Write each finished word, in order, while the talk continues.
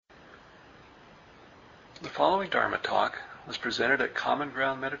The following Dharma talk was presented at Common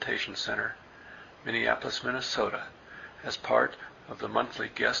Ground Meditation Center, Minneapolis, Minnesota, as part of the monthly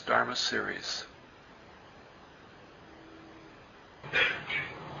Guest Dharma series.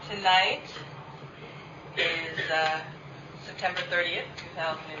 Tonight is September 30th,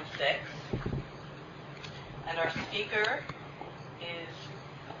 2006, and our speaker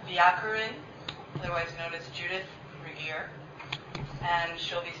is Ragir, otherwise known as Judith Ragir, and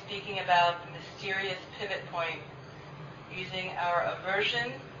she'll be speaking about the mysterious pivot point using our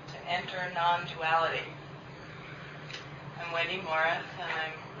aversion to enter non-duality. I'm Wendy Morris, and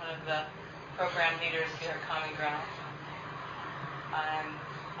I'm one of the program leaders here at Common Ground. And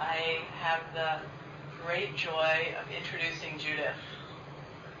I have the great joy of introducing Judith.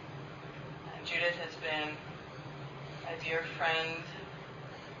 And Judith has been a dear friend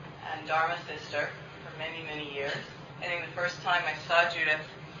and Dharma sister for many, many years. I think the first time I saw Judith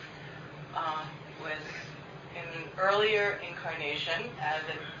was in an earlier incarnation as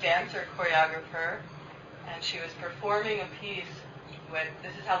a dancer choreographer, and she was performing a piece with,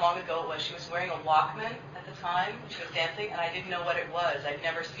 this is how long ago it was, she was wearing a Walkman at the time, she was dancing, and I didn't know what it was. I'd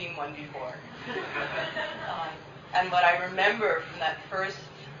never seen one before. And what I remember from that first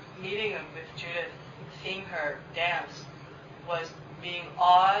meeting with Judith, seeing her dance, was being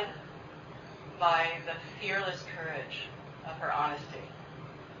awed by the fearless courage of her honesty.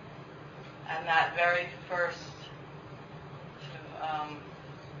 And that very first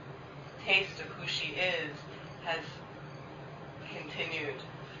taste of who she is has continued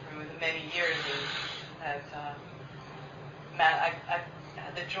through the many years that I've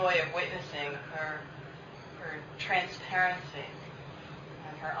had the joy of witnessing her transparency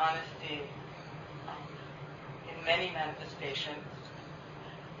and her honesty in many manifestations.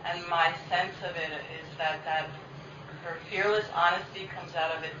 And my sense of it is that her fearless honesty comes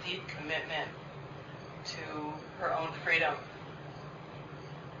out of a deep commitment to her own freedom,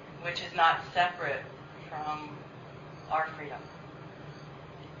 which is not separate from our freedom.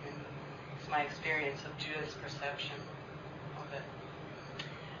 It's my experience of Judith's perception of it.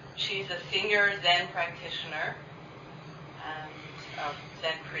 She's a senior Zen practitioner and a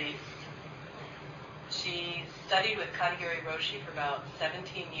Zen priest. She studied with Ragir for about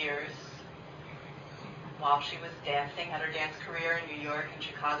 17 years. While she was dancing, had her dance career in New York and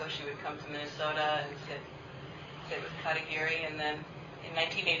Chicago, she would come to Minnesota and sit with Ragir. And then in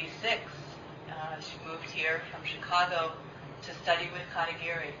 1986, she moved here from Chicago to study with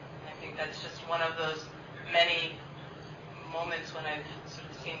Ragir. And I think that's just one of those many moments when I've sort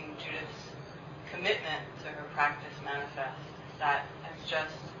of seen Judith's commitment to her practice manifest. That is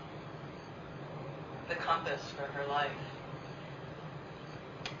just the compass for her life.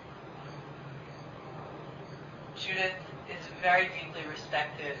 Judith is very deeply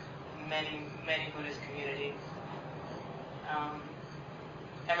respected in many, many Buddhist communities. I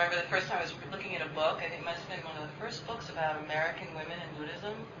remember the first time I was looking at a book, I think it must have been one of the first books about American women in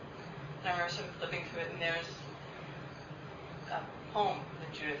Buddhism. And I remember sort of flipping through it, and there's a poem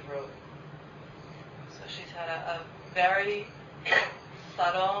that Judith wrote. So she's had a very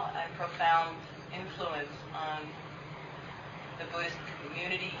subtle and profound influence on the Buddhist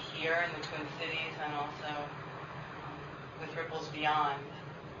community here in the Twin Cities and also with ripples beyond,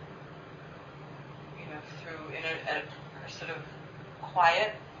 through a sort of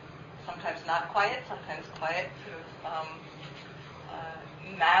quiet, sometimes not quiet, sometimes quiet sort of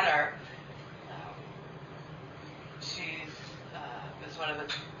manner. She was one of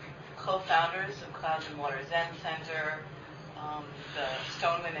the co-founders of Clouds and Water Zen Center, the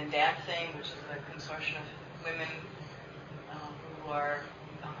Stone Women Dancing, which is a consortium of women who are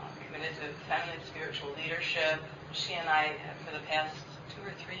committed to feminine spiritual leadership. She and I, for the past 2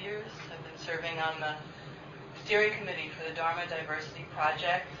 or 3 years, have been serving on the steering committee for the Dharma Diversity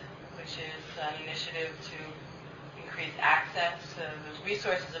Project, which is an initiative to increase access to the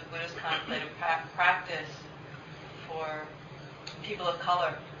resources of Buddhist contemplative practice for people of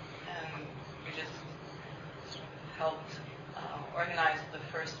color. And we just helped organize the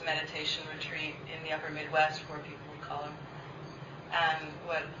first meditation retreat in the Upper Midwest for people of color. And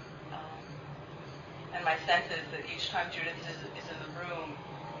and my sense is that each time Judith is in the room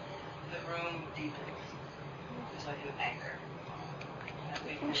deepens. There's like an anchor.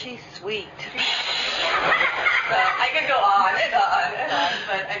 She's sweet. I could go on and on and on,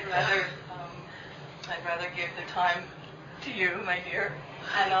 but I'd rather give the time to you, my dear,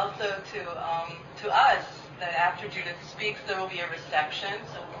 and also to us. That after Judith speaks, there will be a reception.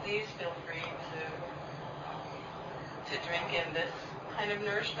 So please feel free to drink in this kind of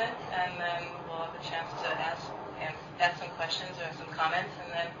nourishment, and then we'll have a chance to ask some questions or some comments,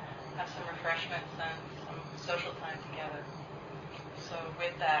 and then have some refreshments and some social time together. So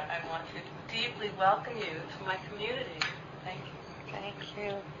with that, I want to deeply welcome you to my community. Thank you. Thank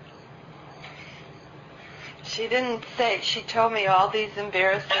you. She didn't say, she told me all these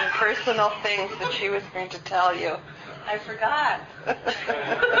embarrassing personal things that she was going to tell you. I forgot.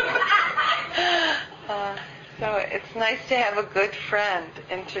 So it's nice to have a good friend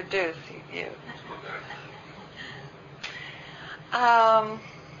introduce you.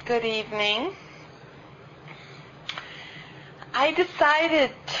 Good evening. I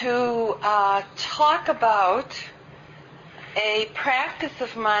decided to talk about a practice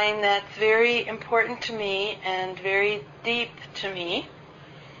of mine that's very important to me and very deep to me.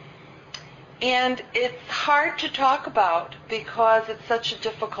 And it's hard to talk about because it's such a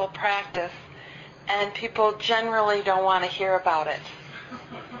difficult practice and people generally don't want to hear about it.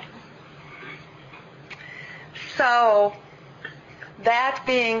 So, that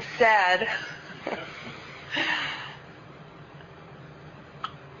being said,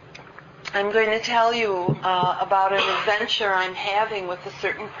 I'm going to tell you about an adventure I'm having with a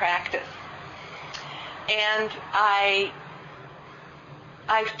certain practice. And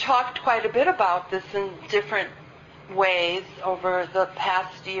I've talked quite a bit about this in different ways over the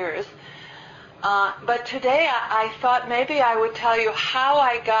past years. But today I thought maybe I would tell you how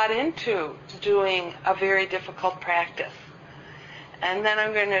I got into doing a very difficult practice. And then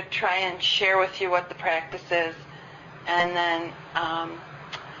I'm going to try and share with you what the practice is. And then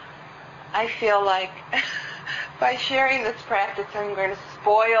I feel like by sharing this practice, I'm going to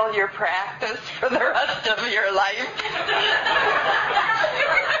spoil your practice for the rest of your life.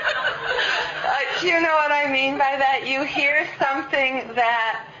 Do you know what I mean by that? You hear something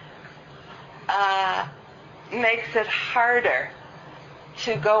that makes it harder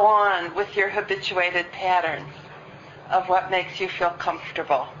to go on with your habituated patterns of what makes you feel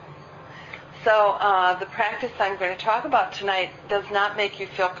comfortable. So the practice I'm going to talk about tonight does not make you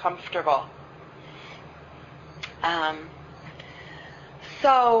feel comfortable.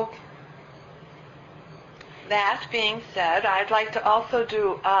 So that being said, I'd like to also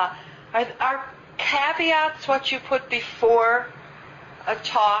do, are caveats what you put before a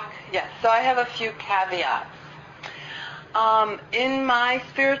talk? Yes, so I have a few caveats. In my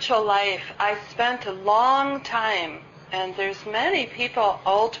spiritual life, I spent a long time, and there's many people,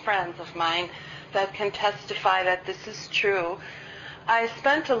 old friends of mine, that can testify that this is true. I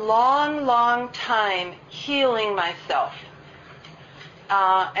spent a long, long time healing myself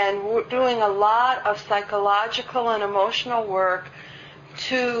and doing a lot of psychological and emotional work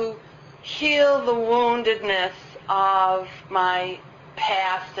to heal the woundedness of my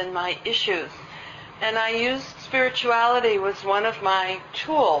past and my issues. And I used spirituality was one of my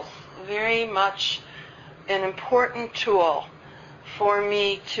tools, very much an important tool for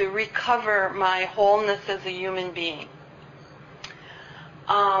me to recover my wholeness as a human being.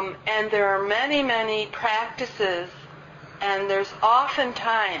 And there are many, many practices, and there's often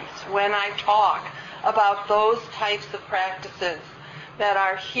times when I talk about those types of practices that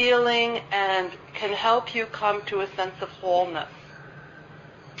are healing and can help you come to a sense of wholeness.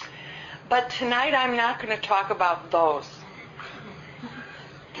 But tonight I'm not going to talk about those.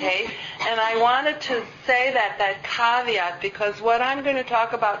 Okay? And I wanted to say that caveat because what I'm going to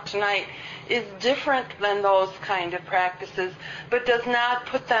talk about tonight is different than those kind of practices, but does not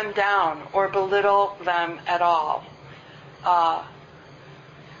put them down or belittle them at all.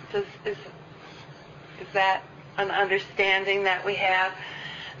 Is that an understanding that we have?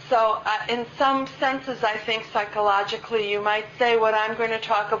 So in some senses, I think psychologically, you might say what I'm going to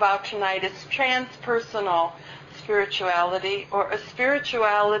talk about tonight is transpersonal spirituality, or a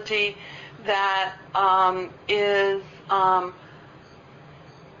spirituality that is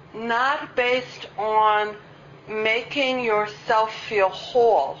not based on making yourself feel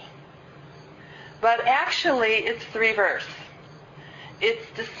whole, but actually it's the reverse. It's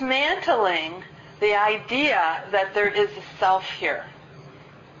dismantling the idea that there is a self here.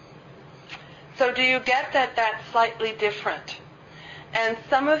 So do you get that that's slightly different? And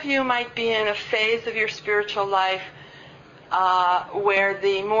some of you might be in a phase of your spiritual life where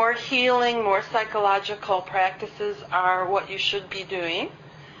the more healing, more psychological practices are what you should be doing.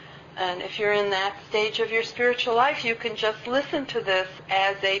 And if you're in that stage of your spiritual life, you can just listen to this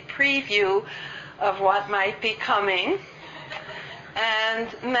as a preview of what might be coming. And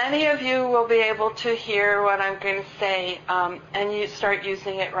many of you will be able to hear what I'm going to say, and you start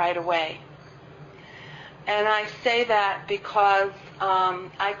using it right away. And I say that because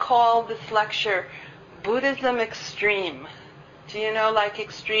I call this lecture Buddhism Extreme. Do you know, like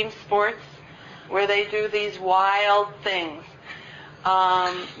extreme sports, where they do these wild things?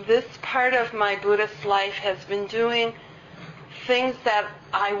 This part of my Buddhist life has been doing things that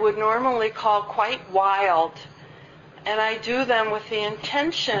I would normally call quite wild, and I do them with the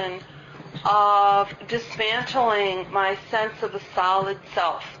intention of dismantling my sense of the solid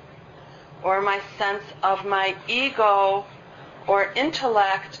self, or my sense of my ego or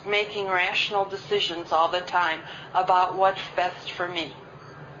intellect making rational decisions all the time about what's best for me.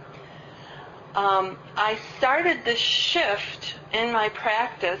 I started this shift in my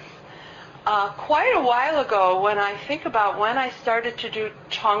practice quite a while ago. When I think about when I started to do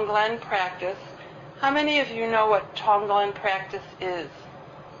Tonglen practice, how many of you know what Tonglen practice is?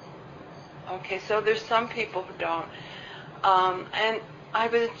 Okay, so there's some people who don't. And I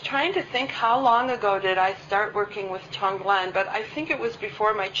was trying to think how long ago did I start working with Tonglen, but I think it was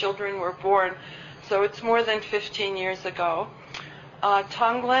before my children were born, so it's more than 15 years ago.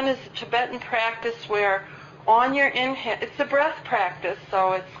 Tonglen is a Tibetan practice where on your inhale, it's a breath practice,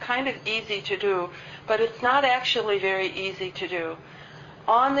 so it's kind of easy to do, but it's not actually very easy to do.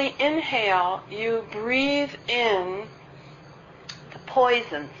 On the inhale, you breathe in the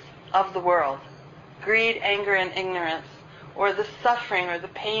poisons of the world, greed, anger, and ignorance, or the suffering or the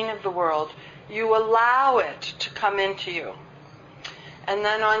pain of the world. You allow it to come into you. And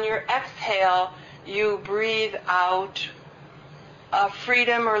then on your exhale, you breathe out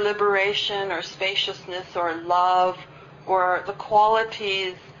freedom or liberation or spaciousness or love or the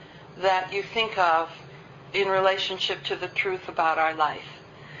qualities that you think of in relationship to the truth about our life.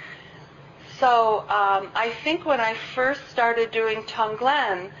 So I think when I first started doing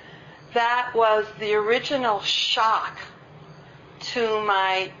Tonglen, that was the original shock to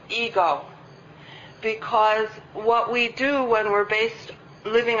my ego, because what we do when we're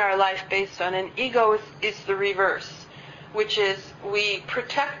living our life based on an ego is the reverse, which is we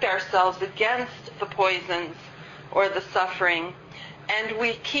protect ourselves against the poisons or the suffering, and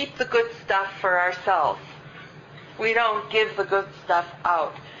we keep the good stuff for ourselves. We don't give the good stuff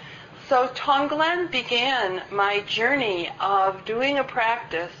out. So Tonglen began my journey of doing a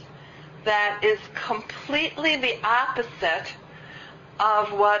practice that is completely the opposite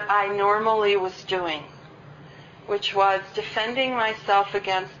of what I normally was doing, which was defending myself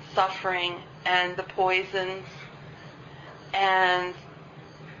against suffering and the poisons and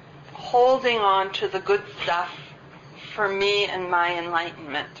holding on to the good stuff for me and my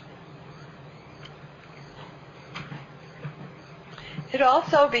enlightenment. It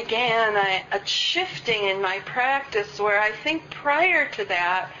also began a shifting in my practice where I think prior to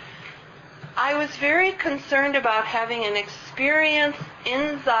that, I was very concerned about having an experience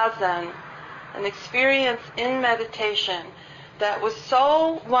in Zazen, an experience in meditation that was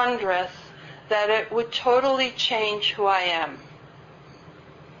so wondrous that it would totally change who I am.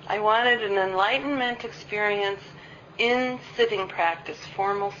 I wanted an enlightenment experience in sitting practice,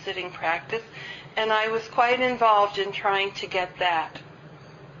 formal sitting practice, and I was quite involved in trying to get that.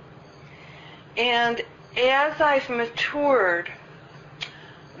 And as I've matured,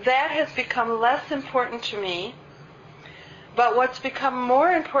 that has become less important to me, but what's become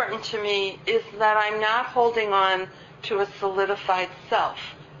more important to me is that I'm not holding on to a solidified self,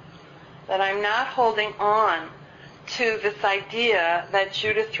 that I'm not holding on to this idea that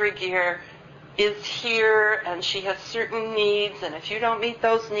Judith Ragir is here and she has certain needs, and if you don't meet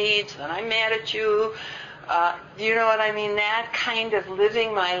those needs, then I'm mad at you. You know what I mean? That kind of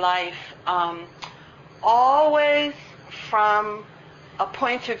living my life, always from a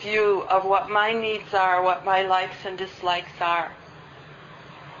point of view of what my needs are, what my likes and dislikes are.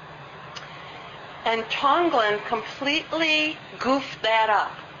 And Tonglen completely goofed that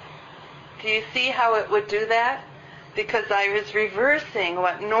up. Do you see how it would do that? Because I was reversing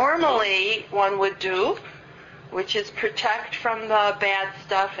what normally one would do, which is protect from the bad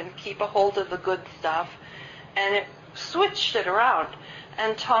stuff and keep a hold of the good stuff, and it switched it around.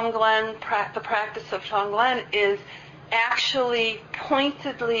 And Tonglen, the practice of Tonglen is actually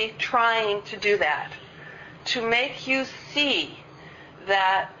pointedly trying to do that, to make you see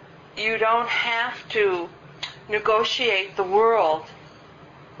that you don't have to negotiate the world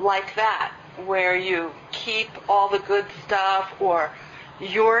like that, where you keep all the good stuff or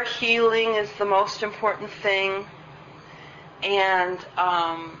your healing is the most important thing. And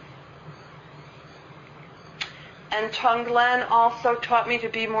Tonglen also taught me to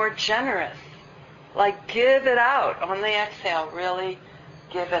be more generous. Like, give it out on the exhale, really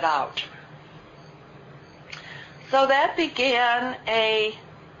give it out. So that began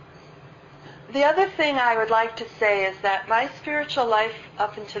the other thing I would like to say is that my spiritual life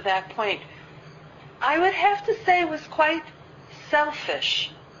up until that point, I would have to say, was quite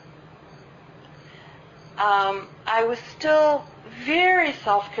selfish. I was still very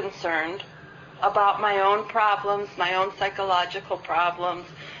self-concerned about my own problems, my own psychological problems,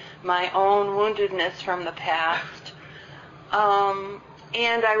 my own woundedness from the past.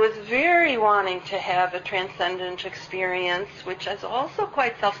 And I was very wanting to have a transcendent experience, which is also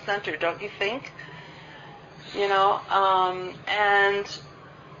quite self-centered, don't you think?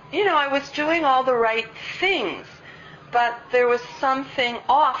 I was doing all the right things, but there was something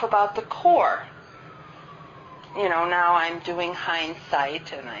off about the core. Now I'm doing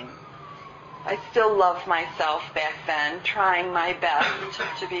hindsight, and I still love myself back then, trying my best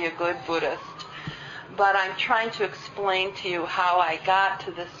to be a good Buddhist. But I'm trying to explain to you how I got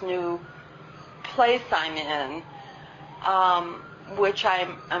to this new place I'm in, which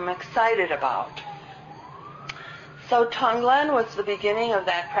I'm excited about. So Tonglen was the beginning of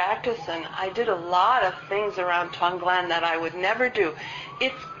that practice, and I did a lot of things around Tonglen that I would never do.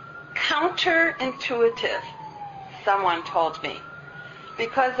 It's counterintuitive, someone told me,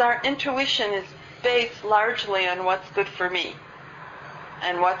 because our intuition is based largely on what's good for me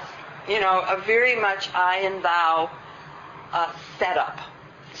and what's, a very much I and thou setup.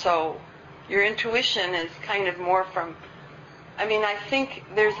 So your intuition is kind of more from, I think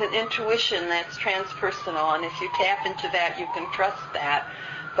there's an intuition that's transpersonal, and if you tap into that, you can trust that.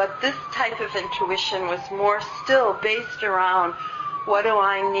 But this type of intuition was more still based around what do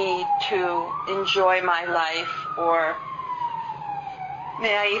I need to enjoy my life, or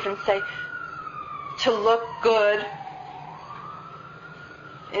may I even say to look good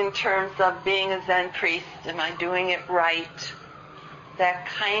in terms of being a Zen priest. Am I doing it right? That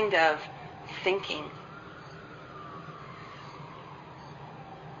kind of thinking.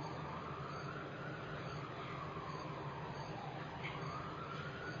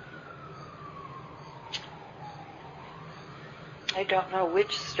 I don't know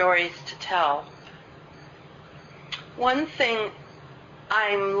which stories to tell. One thing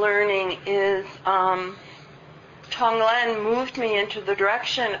I'm learning is Tonglen moved me into the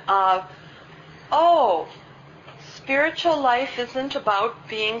direction of, spiritual life isn't about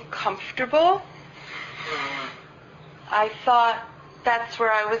being comfortable. I thought that's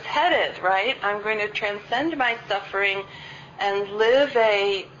where I was headed, right? I'm going to transcend my suffering and live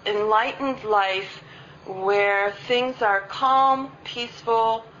a enlightened life where things are calm,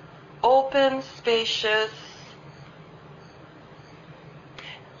 peaceful, open, spacious,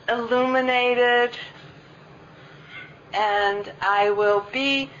 illuminated, and I will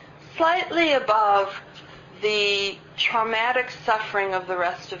be slightly above the traumatic suffering of the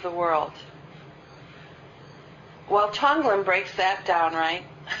rest of the world. Well, Tonglen breaks that down, right?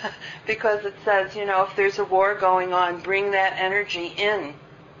 Because it says, if there's a war going on, bring that energy in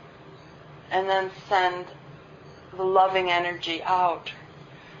and then send the loving energy out.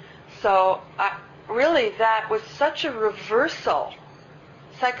 So really that was such a reversal,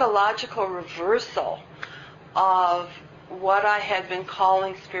 psychological reversal of what I had been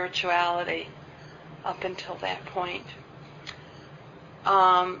calling spirituality up until that point.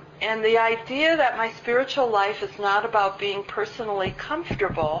 And the idea that my spiritual life is not about being personally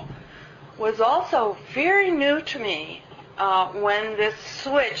comfortable was also very new to me when this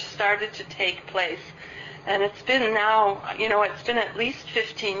switch started to take place. And it's been now, it's been at least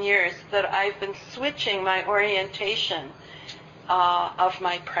 15 years that I've been switching my orientation of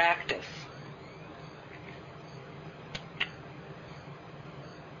my practice.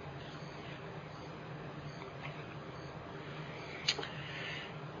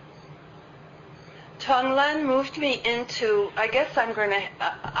 Tonglen moved me into, I guess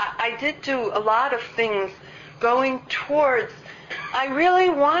I did do a lot of things going towards, I really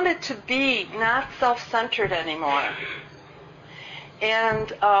wanted to be not self-centered anymore.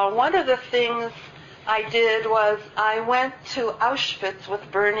 And one of the things I did was I went to Auschwitz with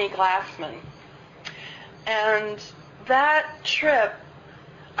Bernie Glassman. And that trip,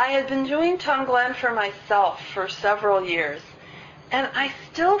 I had been doing Tonglen for myself for several years. And I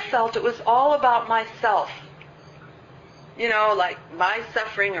still felt it was all about myself. Like my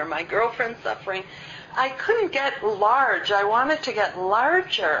suffering or my girlfriend's suffering. I couldn't get large. I wanted to get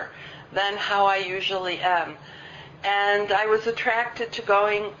larger than how I usually am. And I was attracted to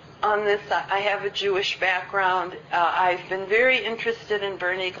going on this. I have a Jewish background. I've been very interested in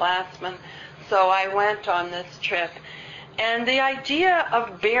Bernie Glassman. So I went on this trip. And the idea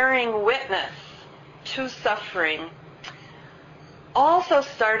of bearing witness to suffering also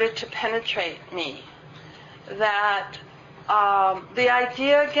started to penetrate me. That the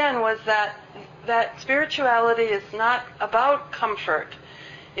idea again was that spirituality is not about comfort.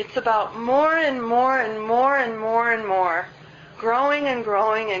 It's about more and more and more and more and more, growing and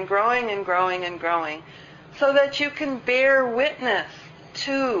growing and growing and growing and growing, so that you can bear witness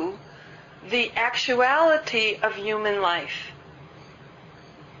to the actuality of human life.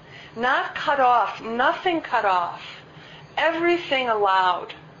 Not cut off, nothing cut off, everything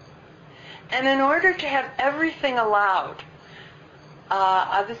allowed. And in order to have everything allowed,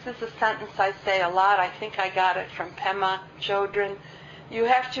 this is a sentence I say a lot, I think I got it from Pema Chodron, you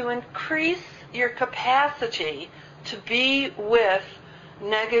have to increase your capacity to be with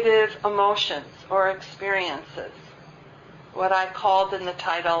negative emotions or experiences. What I called in the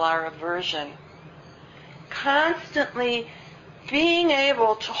title our aversion. Constantly being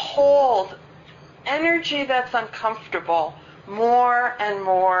able to hold energy that's uncomfortable more and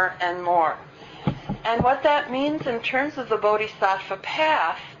more and more. And what that means in terms of the Bodhisattva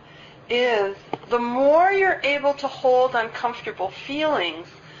path is the more you're able to hold uncomfortable feelings,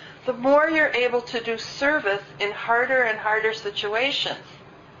 the more you're able to do service in harder and harder situations.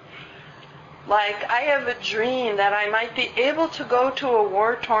 Like, I have a dream that I might be able to go to a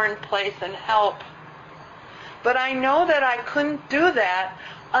war-torn place and help. But I know that I couldn't do that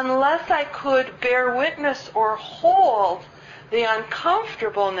unless I could bear witness or hold the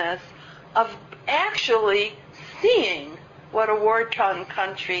uncomfortableness of actually seeing what a war-torn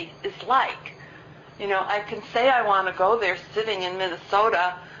country is like. You know, I can say I want to go there sitting in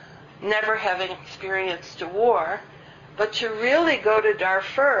Minnesota, never having experienced a war, but to really go to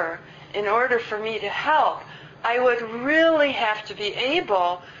Darfur, in order for me to help, I would really have to be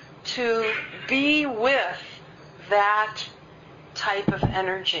able to be with that type of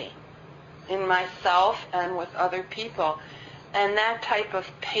energy in myself and with other people. And that type of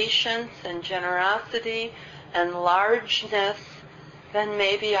patience and generosity and largeness, then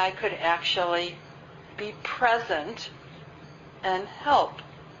maybe I could actually be present and help.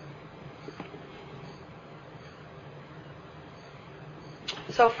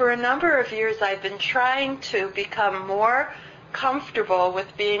 So for a number of years, I've been trying to become more comfortable with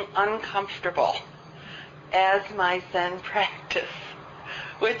being uncomfortable as my Zen practice,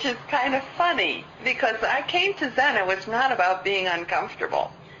 which is kind of funny because I came to Zen, it was not about being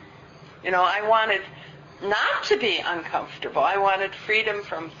uncomfortable. You know, I wanted not to be uncomfortable. I wanted freedom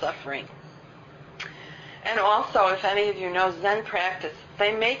from suffering. And also, if any of you know Zen practice,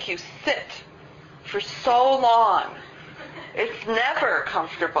 they make you sit for so long. It's never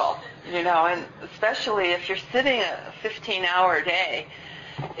comfortable, you know, and especially if you're sitting a 15-hour day,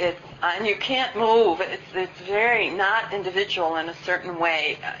 and you can't move. It's very not individual in a certain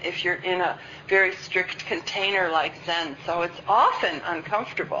way if you're in a very strict container like Zen. So it's often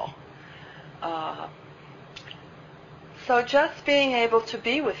uncomfortable. So just being able to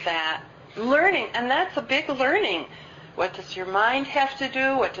be with that, learning, and that's a big learning. What does your mind have to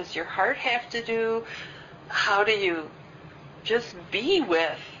do? What does your heart have to do? How do you just be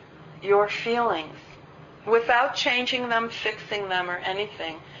with your feelings without changing them, fixing them, or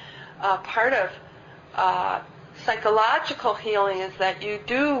anything? Part of psychological healing is that you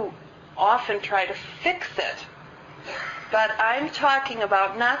do often try to fix it. But I'm talking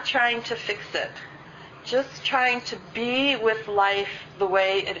about not trying to fix it, just trying to be with life the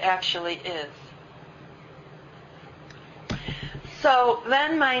way it actually is. So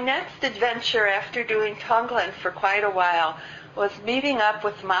then my next adventure after doing Tonglen for quite a while was meeting up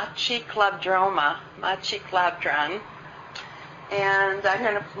with Machi Klabdroma, Machi Klabdran. And I'm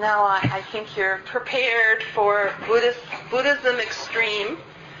going to, now I think you're prepared for Buddhism Extreme.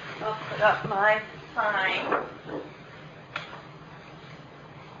 I'll put up my sign.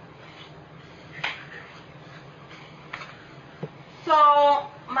 So,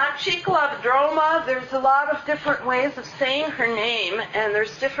 Machi Klabdroma, there's a lot of different ways of saying her name, and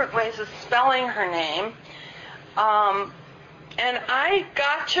there's different ways of spelling her name. And I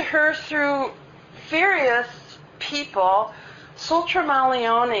got to her through various people. Sultra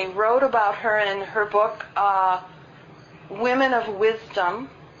Malione wrote about her in her book, Women of Wisdom.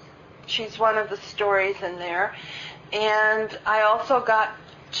 She's one of the stories in there. And I also got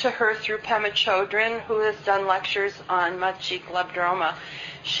to her through Pema Chodron, who has done lectures on Machi Klabdroma.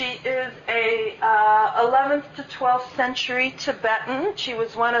 She is a 11th to 12th century Tibetan. She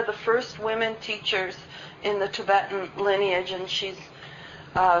was one of the first women teachers in the Tibetan lineage, and she's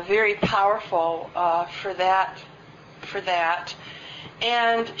very powerful for that.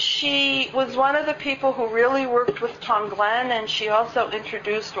 And she was one of the people who really worked with Tonglen, and she also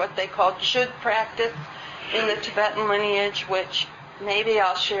introduced what they called Chud practice in the Tibetan lineage, which maybe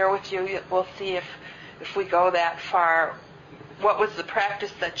I'll share with you. We'll see if we go that far, what was the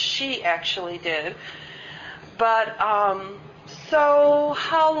practice that she actually did. But so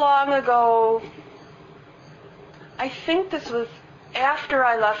how long ago? I think this was after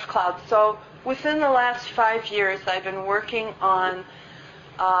I left Cloud. So within the last 5 years, I've been working on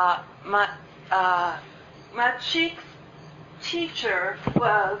my cheek's teacher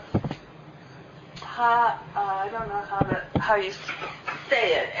was, I don't know how you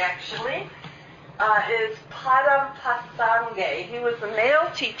say it actually, is Padam Pasange. He was a male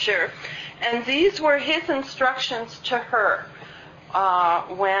teacher, and these were his instructions to her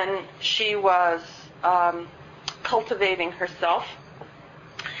when she was cultivating herself.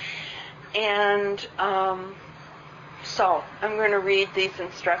 And so I'm going to read these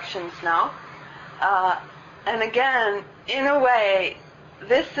instructions now. And again, in a way,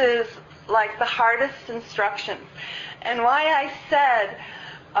 this is like the hardest instruction. And why I said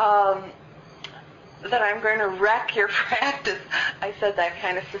that I'm going to wreck your practice, I said that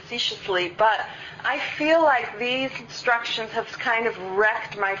kind of facetiously, but I feel like these instructions have kind of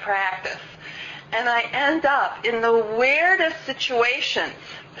wrecked my practice. And I end up in the weirdest situations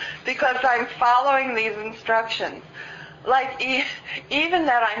because I'm following these instructions. Like even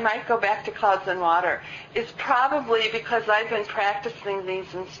that I might go back to clouds and water is probably because I've been practicing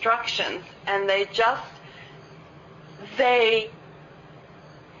these instructions, and they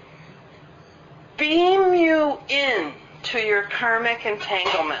beam you in to your karmic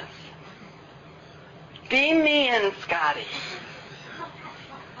entanglements. Beam me in, Scotty.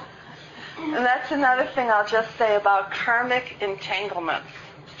 And that's another thing I'll just say about karmic entanglements.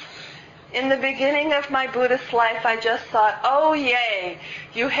 In the beginning of my Buddhist life, I just thought, oh yay,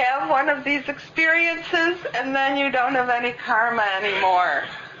 you have one of these experiences and then you don't have any karma anymore.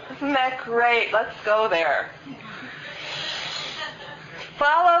 Isn't that great? Let's go there.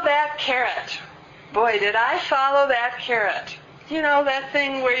 Follow that carrot. Boy, did I follow that carrot. You know that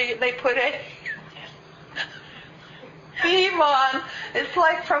thing where they put a beam on? It's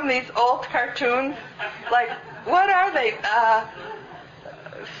like from these old cartoons. Like, what are they?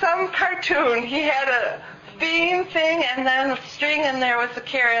 Some cartoon, he had a beam thing and then a string and there was a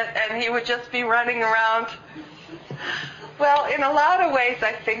carrot and he would just be running around. Well, in a lot of ways,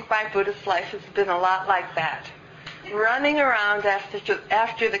 I think my Buddhist life has been a lot like that. Running around after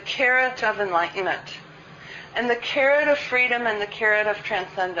the carrot of enlightenment and the carrot of freedom and the carrot of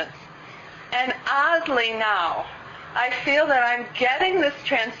transcendence. And oddly now, I feel that I'm getting this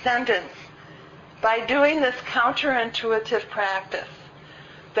transcendence by doing this counterintuitive practice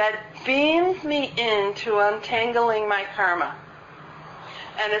that beams me into untangling my karma.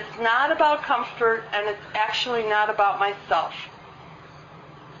 And it's not about comfort, and it's actually not about myself.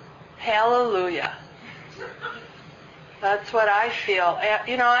 Hallelujah. That's what I feel.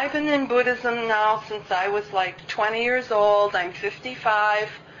 You know, I've been in Buddhism now since I was like 20 years old. I'm 55.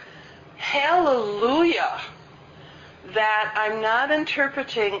 Hallelujah. That I'm not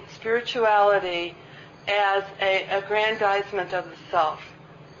interpreting spirituality as an aggrandizement of the self.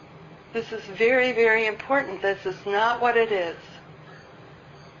 This is very, very important. This is not what it is.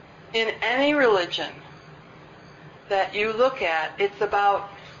 In any religion that you look at, it's about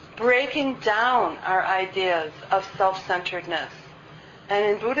breaking down our ideas of self-centeredness. And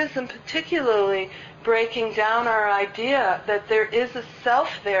in Buddhism particularly, breaking down our idea that there is a self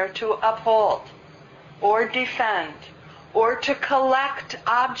there to uphold or defend or to collect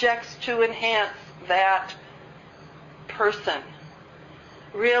objects to enhance that person.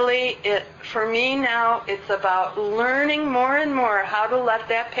 Really, for me now, it's about learning more and more how to let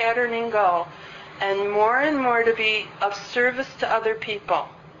that patterning go and more to be of service to other people.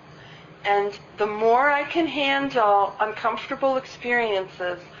 And the more I can handle uncomfortable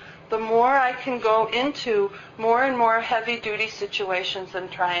experiences, the more I can go into more and more heavy-duty situations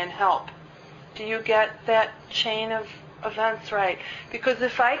and try and help. Do you get that chain of events right? Because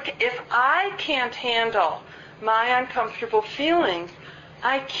if I can't handle my uncomfortable feelings,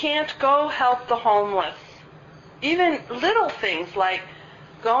 I can't go help the homeless. Even little things like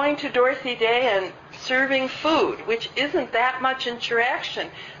going to Dorothy Day and serving food, which isn't that much interaction.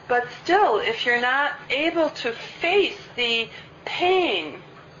 But still, if you're not able to face the pain,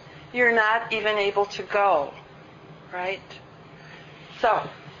 you're not even able to go, right? So,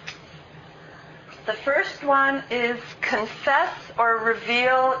 the first one is confess or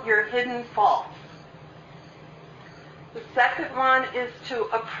reveal your hidden faults. The second one is to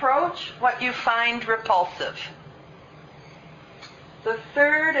approach what you find repulsive. The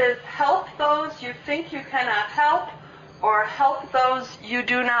third is help those you think you cannot help, or help those you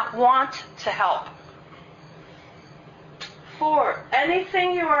do not want to help. 4,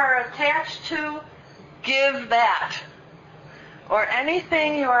 anything you are attached to, give that. Or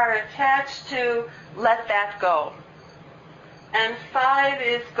anything you are attached to, let that go. And 5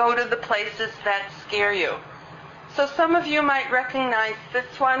 is go to the places that scare you. So some of you might recognize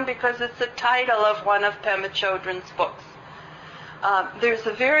this one because it's the title of one of Pema Chodron's books.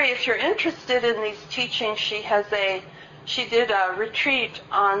 If you're interested in these teachings, she did a retreat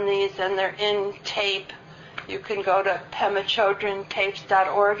on these, and they're in tape. You can go to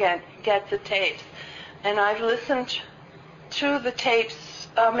pemachodrontapes.org and get the tapes. And I've listened to the tapes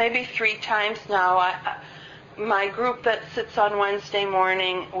maybe 3 times now. My group that sits on Wednesday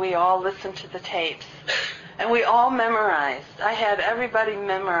morning, we all listen to the tapes. And we all memorized. I had everybody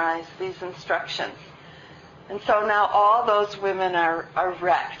memorize these instructions. And so now all those women are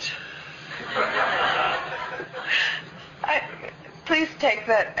wrecked. Please take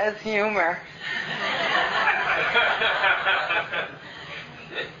that as humor.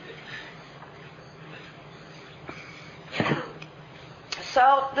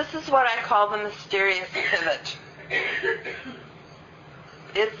 So this is what I call the mysterious pivot.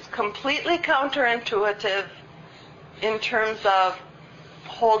 It's completely counterintuitive in terms of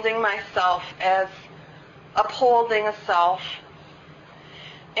holding myself as upholding a self.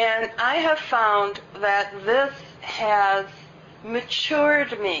 And I have found that this has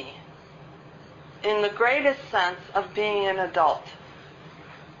matured me in the greatest sense of being an adult.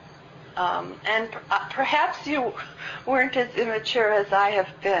 And perhaps you weren't as immature as I have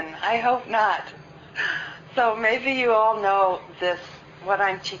been. I hope not. So maybe you all know this, what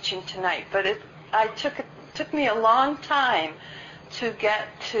I'm teaching tonight. But it took me a long time to get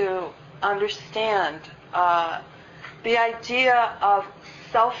to understand the idea of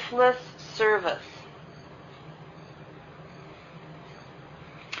selfless service.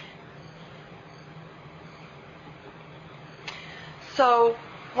 So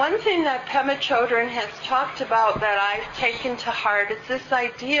one thing that Pema Chodron has talked about that I've taken to heart is this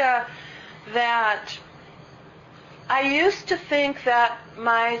idea that I used to think that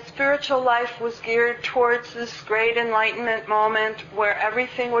my spiritual life was geared towards this great enlightenment moment where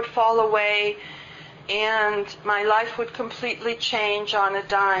everything would fall away and my life would completely change on a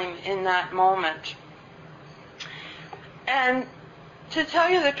dime in that moment. And to tell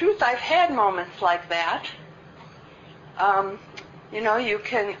you the truth, I've had moments like that. You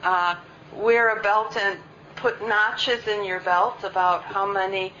can wear a belt and put notches in your belt about how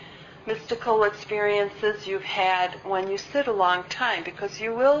many mystical experiences you've had when you sit a long time, because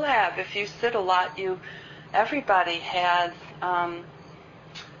you will have. If you sit a lot, everybody has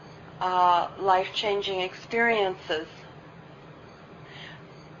life-changing experiences.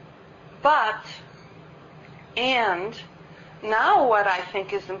 And now what I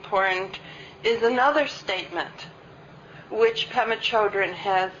think is important is another statement which Pema Chodron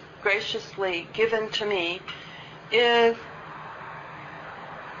has graciously given to me, is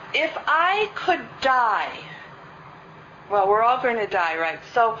if I could die, well, we're all going to die, right?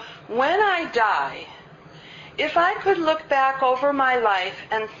 So when I die, if I could look back over my life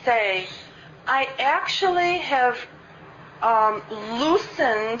and say, I actually have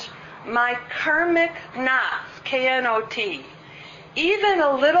loosened my karmic knots, K-N-O-T, even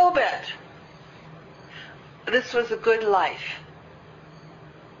a little bit, this was a good life.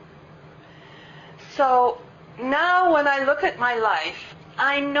 So now when I look at my life,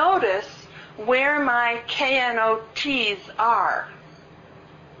 I notice where my K-N-O-Ts are.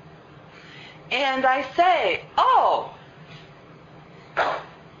 And I say, oh,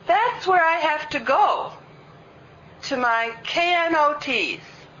 that's where I have to go, to my K-N-O-Ts.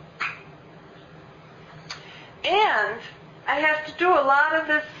 And I have to do a lot of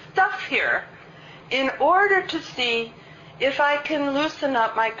this stuff here in order to see if I can loosen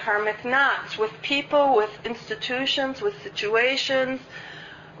up my karmic knots with people, with institutions, with situations,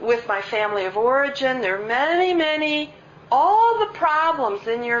 with my family of origin. There are many, many, all the problems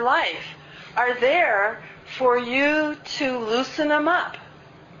in your life are there for you to loosen them up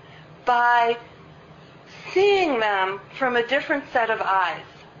by seeing them from a different set of eyes.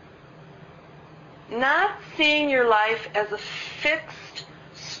 Not seeing your life as a fixed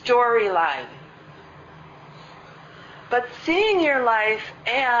storyline, but seeing your life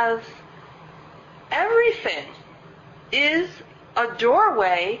as everything is a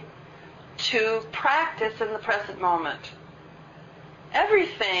doorway to practice in the present moment.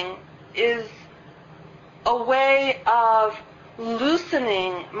 Everything is a way of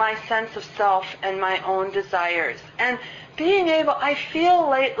loosening my sense of self and my own desires. And being able, I feel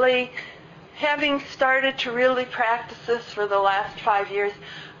lately, having started to really practice this for the last 5 years,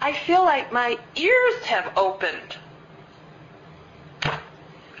 I feel like my ears have opened.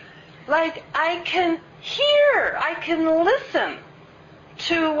 Like I can hear, I can listen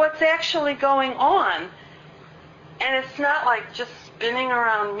to what's actually going on, and it's not like just spinning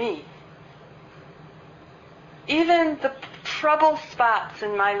around me. even the trouble spots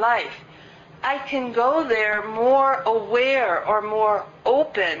in my life, I can go there more aware or more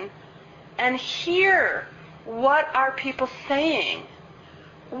open and hear what are people saying,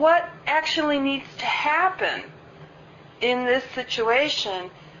 what actually needs to happen in this situation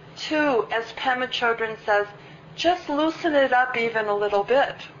to, as Pema Chodron says, just loosen it up even a little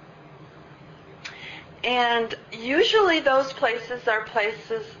bit. And usually those places are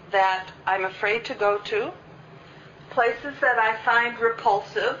places that I'm afraid to go to, places that I find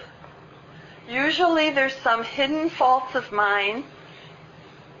repulsive. Usually there's some hidden faults of mine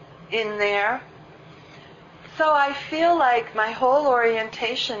in there. So I feel like my whole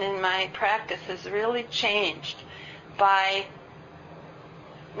orientation in my practice has really changed by,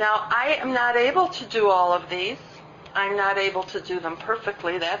 now I am not able to do all of these. I'm not able to do them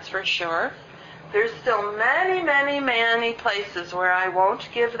perfectly, that's for sure. There's still many, many, many places where I won't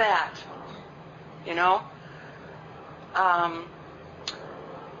give that, you know.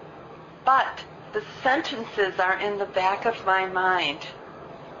 But the sentences are in the back of my mind.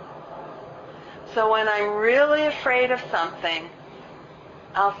 So when I'm really afraid of something,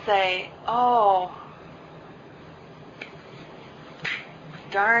 I'll say, oh,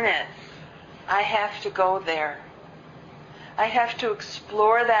 darn it, I have to go there. I have to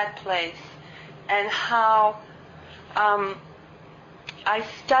explore that place. And how I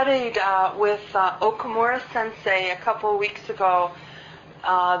studied with Okamura Sensei a couple weeks ago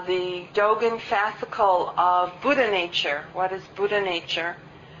the Dogen fascicle of Buddha nature. What is Buddha nature?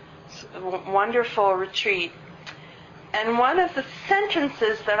 It's a wonderful retreat. And one of the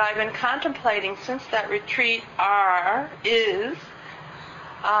sentences that I've been contemplating since that retreat is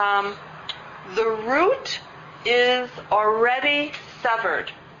the root is already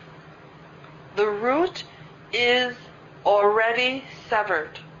severed. The root is already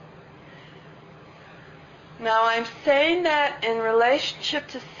severed. Now I'm saying that in relationship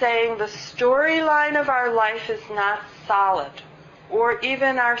to saying the storyline of our life is not solid, or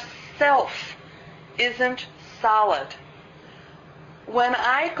even our self isn't solid. When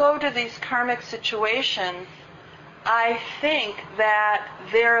I go to these karmic situations, I think that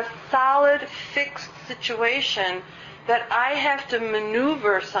they're a solid, fixed situation that I have to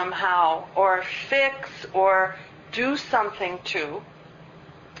maneuver somehow, or fix, or do something to.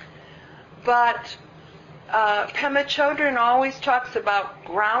 But Pema Chodron always talks about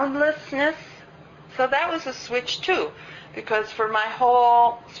groundlessness. So that was a switch too, because for my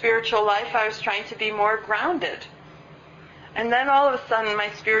whole spiritual life I was trying to be more grounded. And then all of a sudden my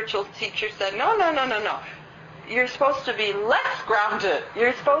spiritual teacher said, no. You're supposed to be less grounded.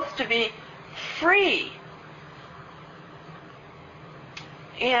 You're supposed to be free.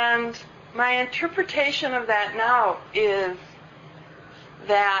 And my interpretation of that now is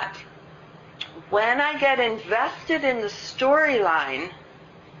that when I get invested in the storyline,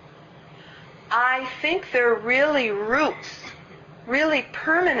 I think they're really roots, really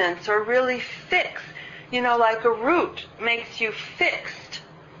permanence, or really fixed. You know, like a root makes you fixed.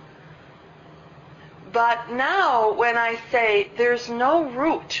 But now when I say there's no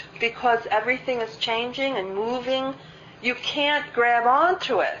root because everything is changing and moving, you can't grab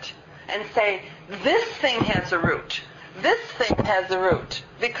onto it and say, this thing has a root, this thing has a root,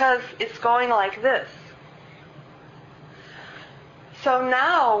 because it's going like this. So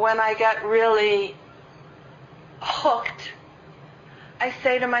now when I get really hooked, I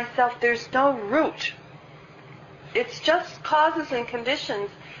say to myself, there's no root. It's just causes and conditions,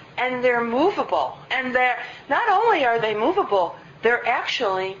 and they're movable. And they're, not only are they movable, they're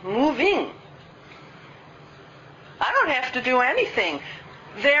actually moving. I don't have to do anything.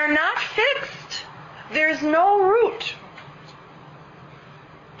 They're not fixed. There's no root.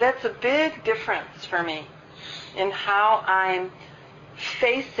 That's a big difference for me in how I'm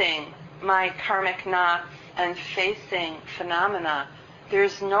facing my karmic knots and facing phenomena.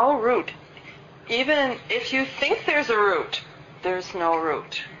 There's no root. Even if you think there's a root, there's no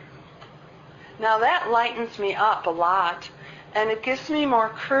root. Now that lightens me up a lot, and it gives me more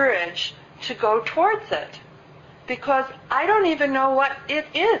courage to go towards it, because I don't even know what it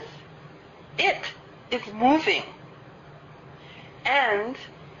is. It is moving. And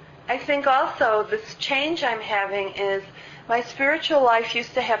I think also this change I'm having is my spiritual life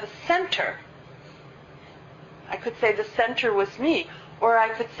used to have a center. I could say the center was me, or I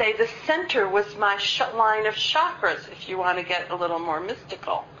could say the center was my line of chakras, if you want to get a little more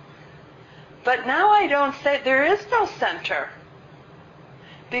mystical. But now I don't say, there is no center.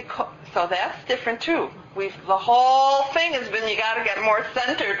 So that's different too. The whole thing has been, you got to get more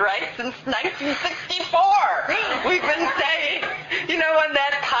centered, right? Since 1964, we've been saying, when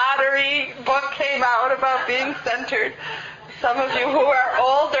that pottery book came out about being centered. Some of you who are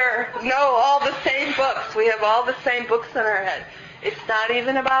older know all the same books. We have all the same books in our head. It's not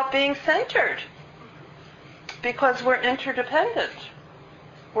even about being centered, because we're interdependent.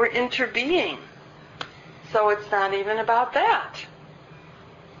 We're interbeing. So it's not even about that.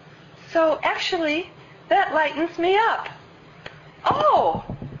 So actually, that lightens me up. Oh,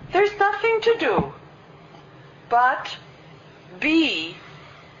 there's nothing to do but be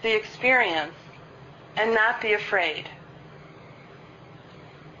the experience and not be afraid.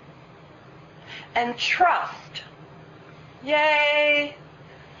 And trust. Yay!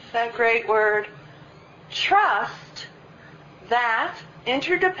 That great word. Trust that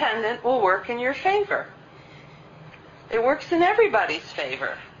interdependent will work in your favor. It works in everybody's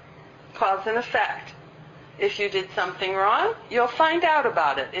favor. Cause and effect. If you did something wrong, you'll find out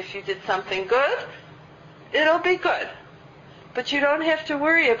about it. If you did something good, it'll be good. But you don't have to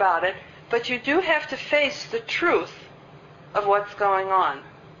worry about it, but you do have to face the truth of what's going on.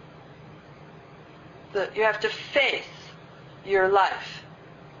 You have to face your life.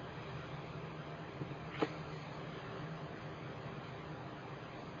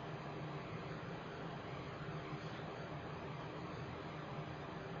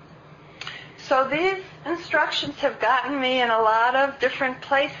 So these instructions have gotten me in a lot of different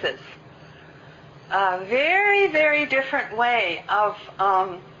places. A very, very different way of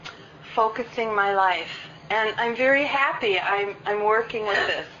focusing my life. And I'm very happy I'm working with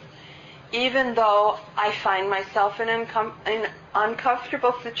this, even though I find myself in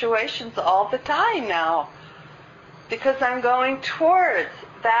uncomfortable situations all the time now, because I'm going towards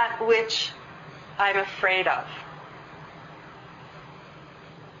that which I'm afraid of.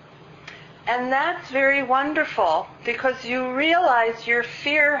 And that's very wonderful, because you realize your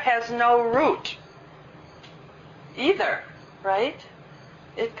fear has no root either, right?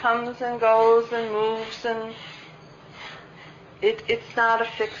 It comes and goes and moves, and it's not a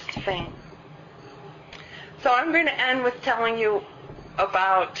fixed thing. So I'm going to end with telling you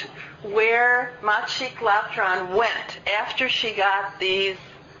about where Machik Latran went after she got these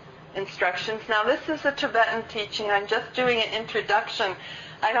instructions. Now, this is a Tibetan teaching. I'm just doing an introduction.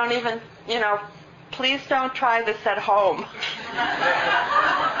 I don't even, please don't try this at home.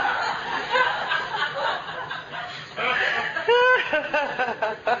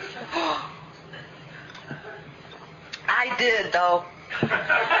 I did, though.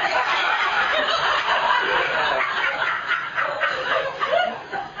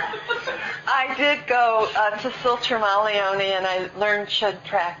 I did go to Siltermalione, and I learned Chud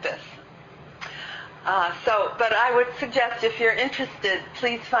practice. But I would suggest, if you're interested,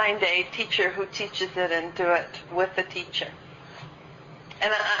 please find a teacher who teaches it and do it with the teacher.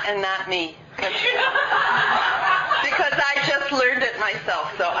 And not me. Because I just learned it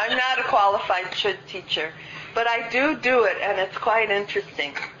myself, so I'm not a qualified Chud teacher. But I do it, and it's quite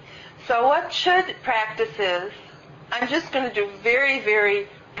interesting. So what Chud practice is, I'm just going to do very, very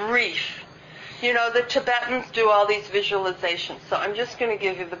brief. The Tibetans do all these visualizations, so I'm just going to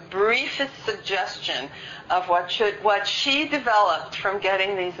give you the briefest suggestion of what she developed from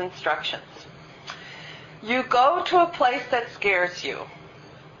getting these instructions. You go to a place that scares you,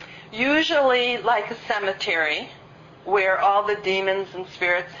 usually like a cemetery where all the demons and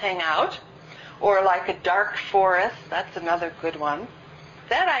spirits hang out, or like a dark forest. That's another good one.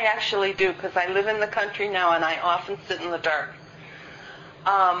 That I actually do, because I live in the country now and I often sit in the dark.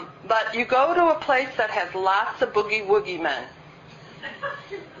 But you go to a place that has lots of boogie-woogie men.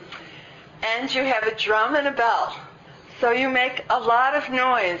 And you have a drum and a bell. So you make a lot of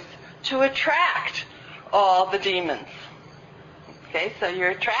noise to attract all the demons. Okay, so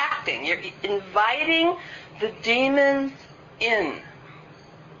you're attracting, you're inviting the demons in.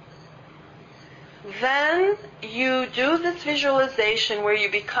 Then you do this visualization where you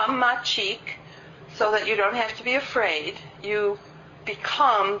become Machik, so that you don't have to be afraid. You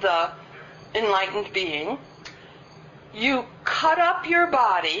become the enlightened being. You cut up your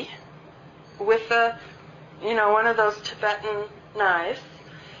body with one of those Tibetan knives.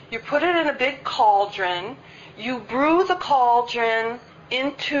 You put it in a big cauldron. You brew the cauldron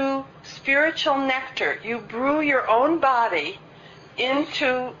into spiritual nectar. You brew your own body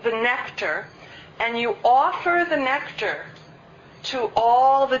into the nectar, and you offer the nectar to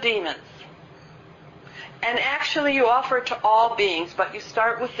all the demons. And actually you offer it to all beings, but you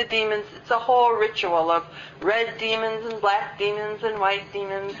start with the demons. It's a whole ritual of red demons and black demons and white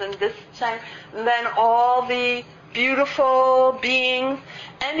demons and this time. And then all the beautiful beings,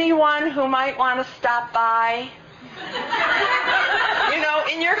 anyone who might want to stop by.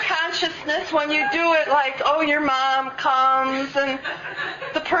 In your consciousness consciousness when you do it like, oh, your mom comes and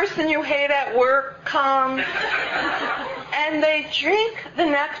the person you hate at work comes, and they drink the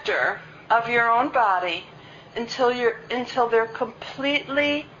nectar of your own body until they're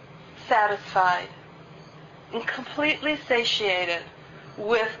completely satisfied and completely satiated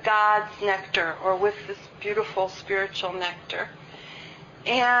with God's nectar or with this beautiful spiritual nectar.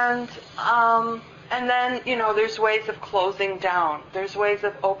 And then, there's ways of closing down. There's ways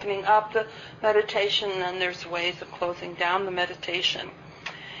of opening up the meditation, and then there's ways of closing down the meditation.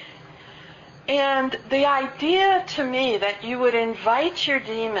 And the idea to me that you would invite your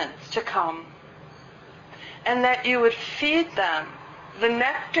demons to come and that you would feed them the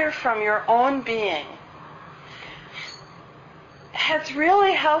nectar from your own being has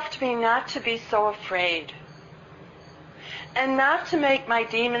really helped me not to be so afraid and not to make my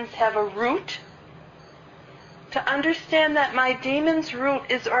demons have a root, to understand that my demon's root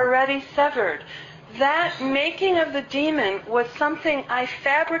is already severed. That making of the demon was something I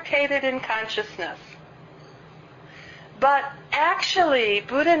fabricated in consciousness. But actually,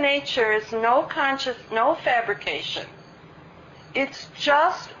 Buddha nature is no fabrication. It's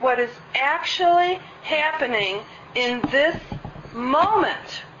just what is actually happening in this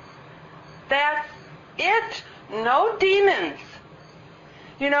moment. That's it. No demons.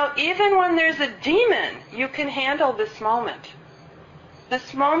 Even when there's a demon, you can handle this moment.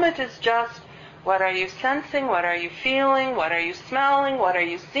 This moment is just, what are you sensing? What are you feeling? What are you smelling? What are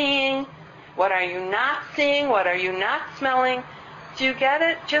you seeing? What are you not seeing? What are you not smelling? Do you get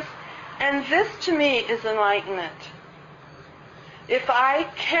it? And this to me is enlightenment. If I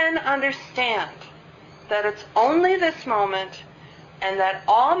can understand that it's only this moment and that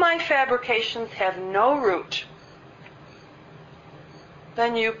all my fabrications have no root,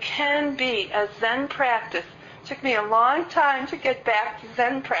 then you can be a Zen practice. It took me a long time to get back to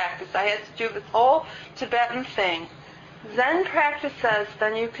Zen practice. I had to do this whole Tibetan thing. Zen practice says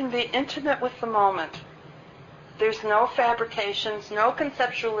then you can be intimate with the moment. There's no fabrications, no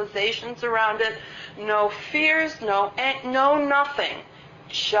conceptualizations around it, no fears, no nothing.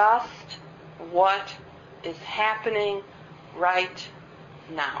 Just what is happening right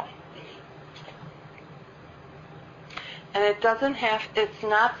now. And it's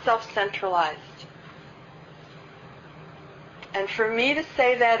not self-centralized. And for me to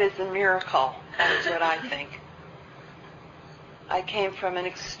say that is a miracle. That's what I think. I came from an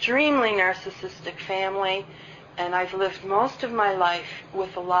extremely narcissistic family, and I've lived most of my life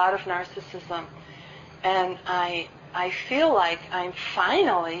with a lot of narcissism. And I feel like I'm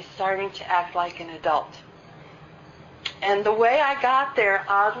finally starting to act like an adult. And the way I got there,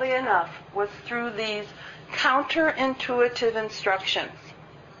 oddly enough, was through these counterintuitive instructions.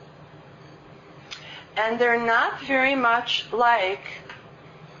 And they're not very much like,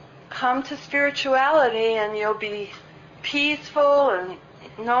 come to spirituality and you'll be peaceful and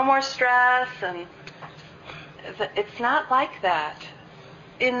no more stress, and it's not like that.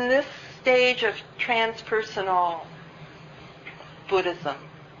 In this stage of transpersonal Buddhism,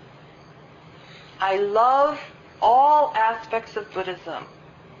 I love all aspects of Buddhism.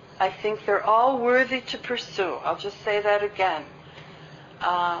 I think they're all worthy to pursue. I'll just say that again.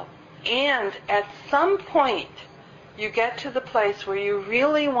 And at some point, you get to the place where you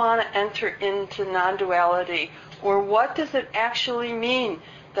really want to enter into non-duality, or what does it actually mean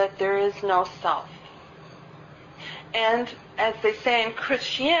that there is no self? And as they say in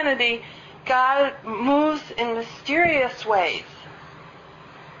Christianity, God moves in mysterious ways.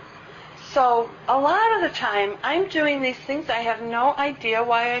 So a lot of the time, I'm doing these things, I have no idea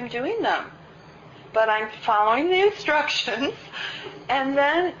why I'm doing them. But I'm following the instructions, and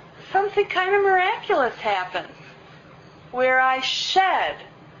then something kind of miraculous happens, where I shed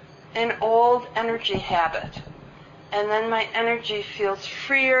an old energy habit. And then my energy feels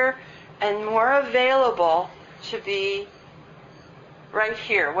freer and more available to be right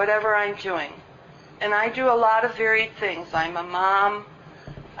here, whatever I'm doing. And I do a lot of varied things. I'm a mom.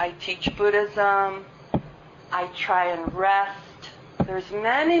 I teach Buddhism. I try and rest. There's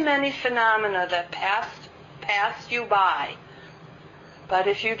many, many phenomena that pass you by. But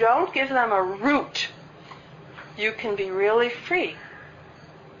if you don't give them a root, you can be really free.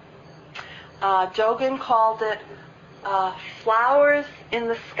 Dogen called it flowers in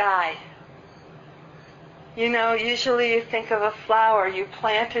the sky. Usually you think of a flower, you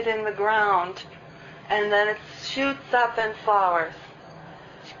plant it in the ground, and then it shoots up and flowers.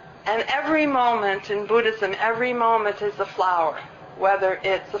 And every moment in Buddhism, every moment is a flower, whether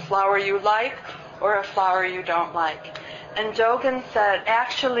it's a flower you like or a flower you don't like. And Dogen said,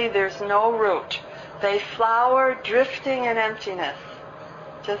 actually there's no root. They flower drifting in emptiness.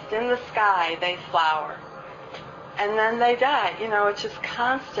 Just in the sky, they flower. And then they die. It's just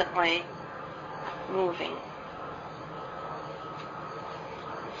constantly moving.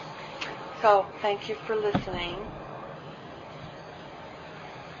 So, thank you for listening.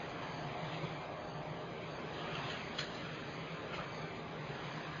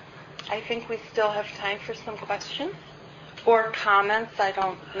 I think we still have time for some questions or comments.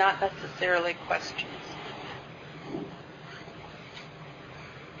 Not necessarily questions.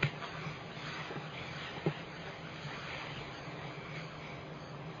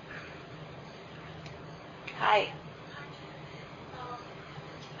 Hi.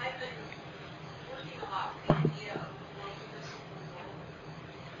 I've been working a lot with the idea of working this world,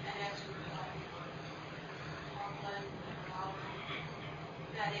 and as we were talking about Auckland and allowing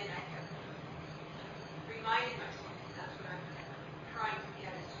that in, I kept reminding myself that's what I'm trying to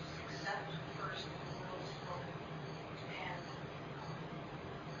get is just accept first the world is broken, and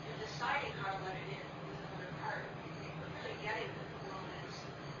deciding how to let it in is another part. But really getting that the world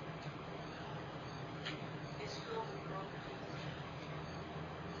is filled with brokenness.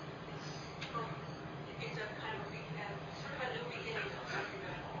 It's a kind of sort of a new beginning of something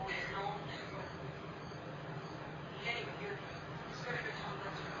that I've always known. Anyway, you're especially talking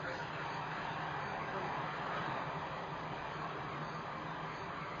about some person.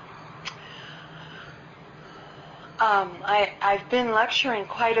 I've been lecturing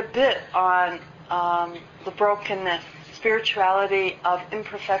quite a bit on the brokenness, spirituality of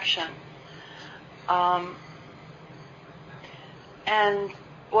imperfection. And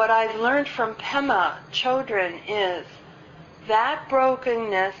what I've learned from Pema children is that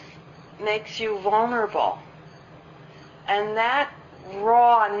brokenness makes you vulnerable. And that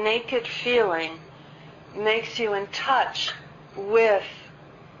raw, naked feeling makes you in touch with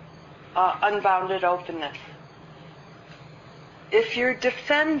unbounded openness. If you're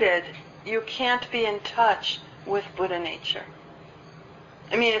defended, you can't be in touch with Buddha nature.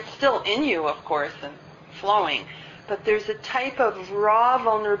 I mean, it's still in you, of course, and flowing, but there's a type of raw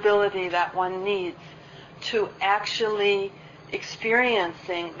vulnerability that one needs to actually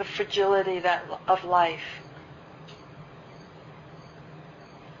experiencing the fragility of life.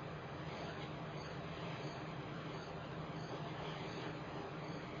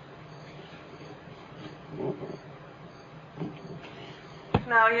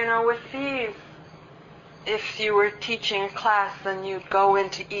 Now, with these, if you were teaching a class, then you'd go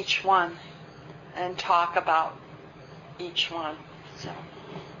into each one and talk about each one. So.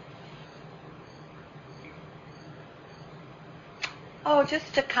 Oh,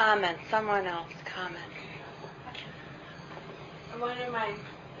 just a comment. Someone else comment.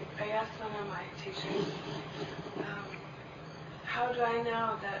 I asked one of my teachers, how do I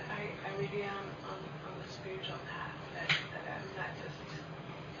know that I really am on the spiritual path, that I'm not just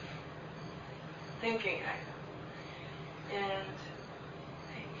thinking I am? And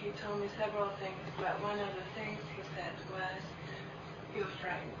he told me several things, but one of the things he said was, you're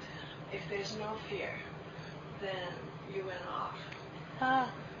frightened. If there's no fear, then you went off.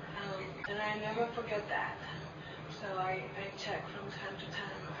 And I never forget that. So I check from time to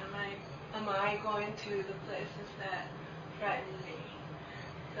time, am I going to the places that frighten me?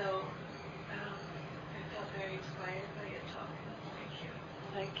 So I felt very inspired by your talk. Thank you.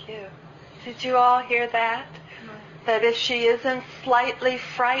 Thank you. Did you all hear that? That if she isn't slightly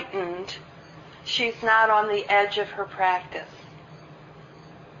frightened, she's not on the edge of her practice.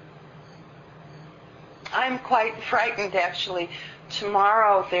 I'm quite frightened, actually.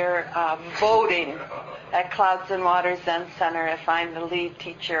 Tomorrow they're voting at Clouds and Water Zen Center if I'm the lead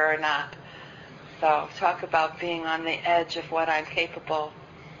teacher or not. So talk about being on the edge of what I'm capable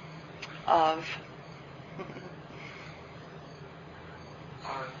of.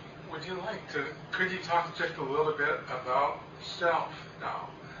 Could you talk just a little bit about self now?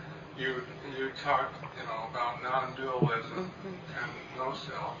 You talked, about non-dualism and no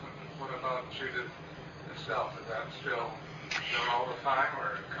self. And what about Judith itself? Is that still all the time,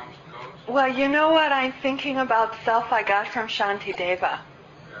 or it comes and goes? Well, you know what I'm thinking about self I got from Shantideva. Yeah.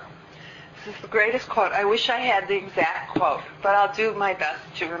 This is the greatest quote. I wish I had the exact quote, but I'll do my best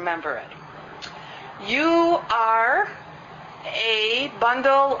to remember it. You are a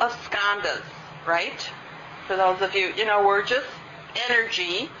bundle of skandhas, right? For those of you, we're just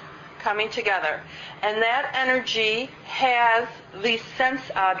energy coming together. And that energy has these sense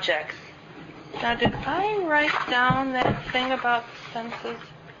objects. Now, did I write down that thing about senses?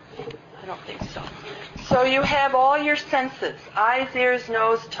 I don't think so. So you have all your senses: eyes, ears,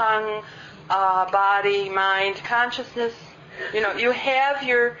 nose, tongue, body, mind, consciousness. You have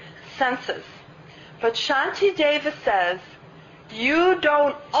your senses. But Shantideva says, You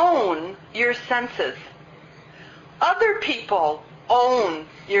don't own your senses. Other people own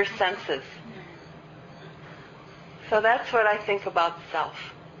your senses. So that's what I think about self.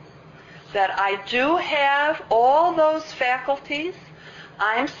 That I do have all those faculties.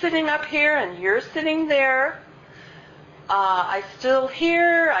 I'm sitting up here and you're sitting there. I still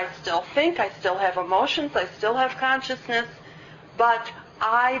hear, I still think, I still have emotions, I still have consciousness, but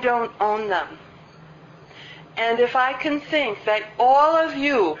I don't own them. And if I can think that all of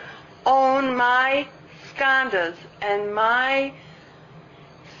you own my skandhas and my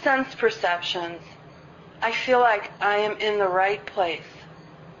sense perceptions, I feel like I am in the right place.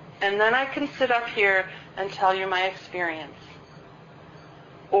 And then I can sit up here and tell you my experience.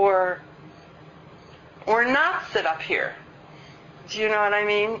 Or not sit up here. Do you know what I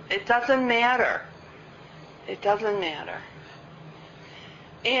mean? It doesn't matter. It doesn't matter.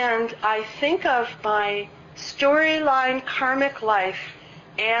 And I think of my storyline karmic life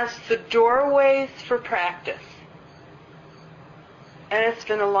as the doorways for practice. And it's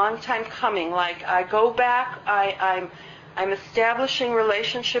been a long time coming. Like, I go back, I'm establishing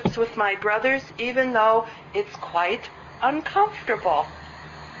relationships with my brothers, even though it's quite uncomfortable.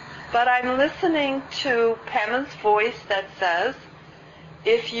 But I'm listening to Pema's voice that says,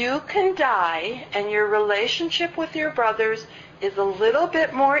 if you can die and your relationship with your brothers is a little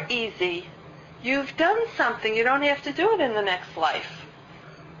bit more easy, you've done something. You don't have to do it in the next life.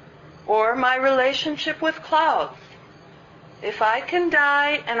 Or my relationship with clouds. If I can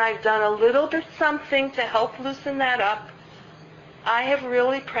die and I've done a little bit something to help loosen that up, I have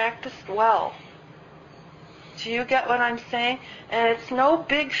really practiced well. Do you get what I'm saying? And it's no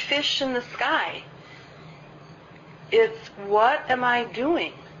big fish in the sky. It's what am I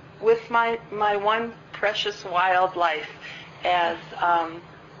doing with my one precious wild life, as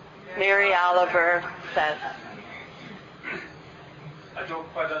Mary Oliver says. I don't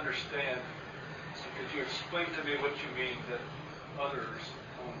quite understand. So could you explain to me what you mean that others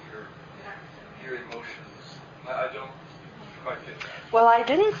own your emotions? I don't quite get that. Well, I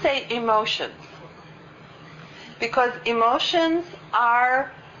didn't say emotions. Because emotions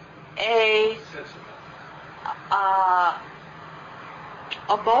are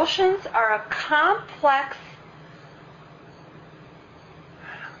emotions are a complex,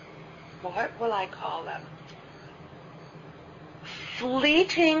 what will I call them?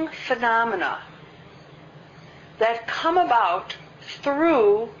 Fleeting phenomena that come about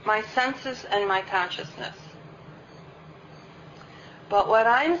through my senses and my consciousness. But what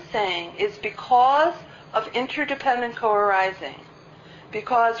I'm saying is because of interdependent co-arising,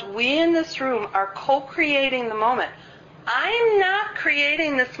 because we in this room are co-creating the moment. I'm not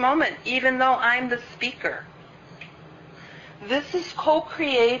creating this moment even though I'm the speaker. This is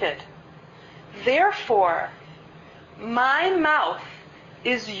co-created. Therefore, my mouth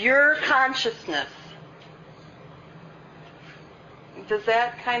is your consciousness. Does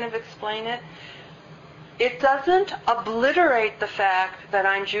that kind of explain it? It doesn't obliterate the fact that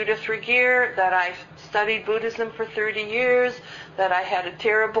I'm Judith Ragir, that I've studied Buddhism for 30 years, that I had a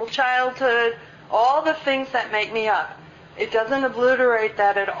terrible childhood, all the things that make me up. It doesn't obliterate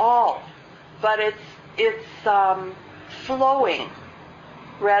that at all. But it's flowing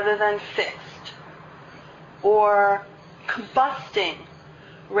rather than fixed, or combusting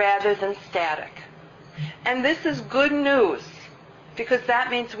rather than static. And this is good news, because that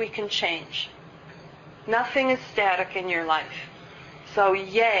means we can change. Nothing is static in your life. So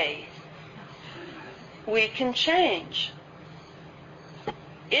yay, we can change.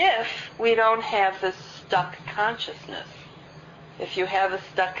 If we don't have this stuck consciousness. If you have a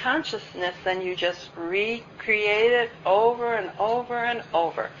stuck consciousness, then you just recreate it over and over and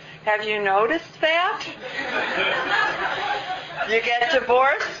over. Have you noticed that? You get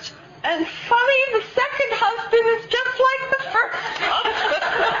divorced, and funny, the second husband is just like the first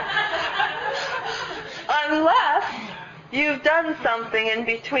husband. Unless you've done something in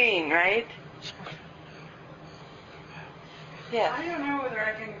between, right? Yes. I don't know whether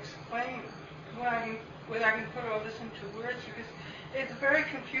I can explain whether I can put all this into words, because it's very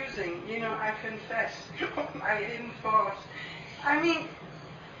confusing. You know, I confess my hidden faults. I mean,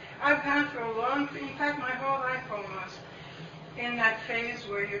 I've gone through a long, in fact, my whole life almost, in that phase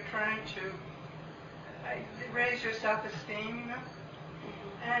where you're trying to raise your self-esteem, you know?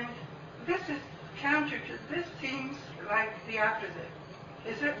 And this is counter to, this seems like the opposite.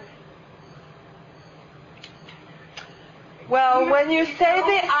 Is it? Well, when you say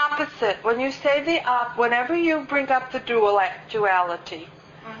the opposite, whenever you bring up the duality,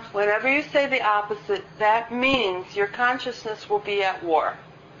 whenever you say the opposite, that means your consciousness will be at war.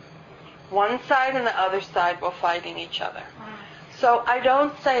 One side and the other side will fighting each other. So I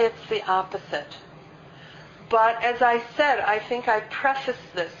don't say it's the opposite. But as I said, I think I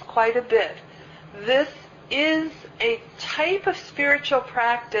prefaced this quite a bit. This is a type of spiritual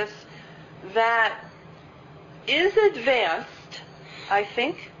practice that is advanced, I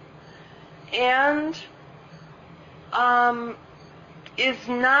think, and is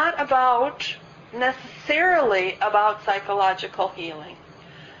not necessarily about psychological healing.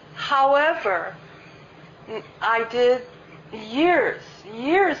 However, I did years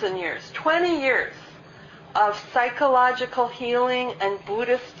and years, 20 years of psychological healing and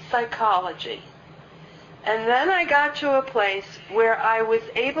Buddhist psychology. And then I got to a place where I was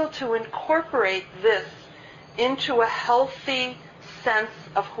able to incorporate this into a healthy sense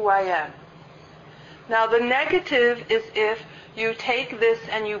of who I am. Now, the negative is if you take this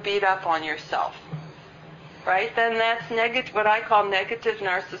and you beat up on yourself, right? Then that's what I call negative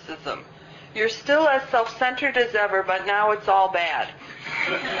narcissism. You're still as self-centered as ever, but now it's all bad.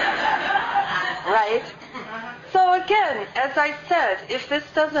 Right? So again, as I said, if this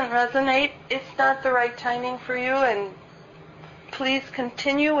doesn't resonate, it's not the right timing for you, and please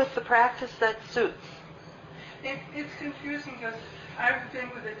continue with the practice that suits. It's confusing because I've been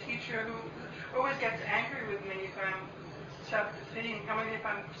with a teacher who always gets angry with me if I'm if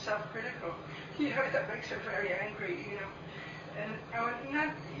I'm self-critical. That makes her very angry, And I would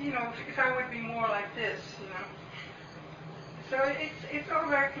not, if I would be more like this, So it's all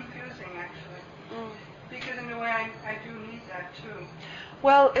very confusing, actually. Because in a way, I do need that, too.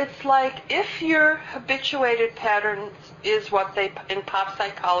 Well, it's like if your habituated pattern is what they in pop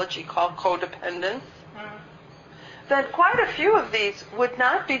psychology call codependence, then quite a few of these would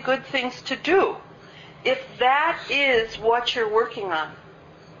not be good things to do. If that is what you're working on,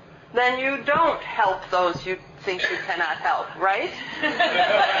 then you don't help those you think you cannot help, right?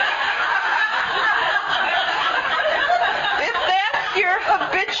 If that's your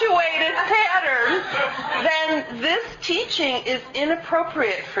habituated pattern, then this teaching is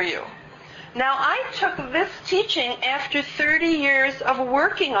inappropriate for you. Now, I took this teaching after 30 years of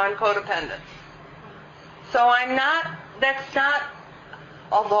working on codependence. So that's not,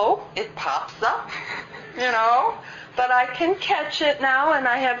 although it pops up, but I can catch it now and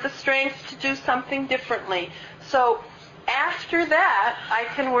I have the strength to do something differently. So after that, I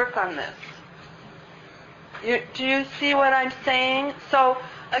can work on this. Do you see what I'm saying? So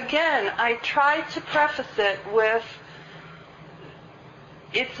again, I try to preface it with,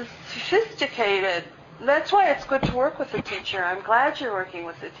 it's a sophisticated, that's why it's good to work with a teacher. I'm glad you're working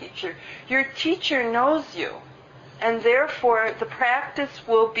with a teacher. Your teacher knows you, and therefore the practice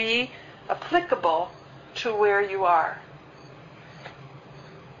will be applicable to where you are.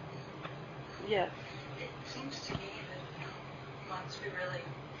 Yes? It seems to me that once we really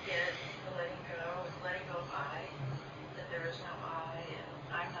get the letting go of I, that there is no I, and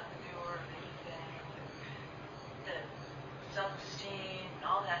I'm not the doer of anything, that self-esteem and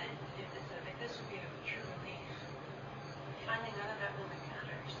all that, I think this would be a true relief. Finally, none of that really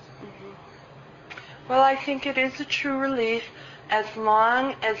matters. Well, I think it is a true relief as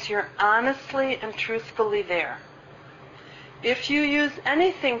long as you're honestly and truthfully there. If you use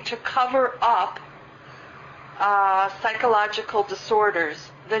anything to cover up psychological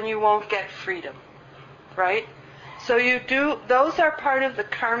disorders, then you won't get freedom, right? So those are part of the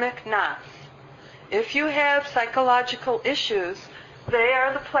karmic knots. If you have psychological issues, they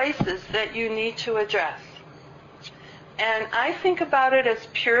are the places that you need to address. And I think about it as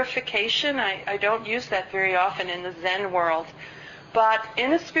purification. I don't use that very often in the Zen world. But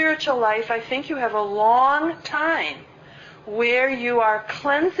in a spiritual life, I think you have a long time where you are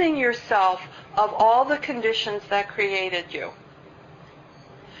cleansing yourself of all the conditions that created you.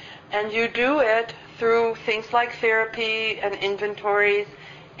 And you do it through things like therapy and inventories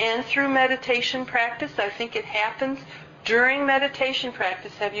and through meditation practice. I think it happens during meditation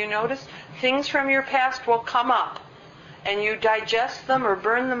practice. Have you noticed? Things from your past will come up, and you digest them or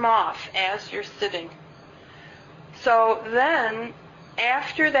burn them off as you're sitting. So then,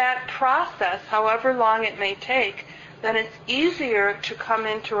 after that process, however long it may take, then it's easier to come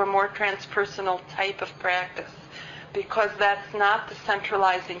into a more transpersonal type of practice, because that's not the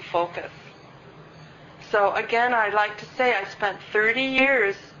centralizing focus. So again, I'd like to say I spent 30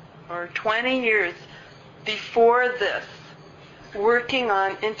 years or 20 years before this working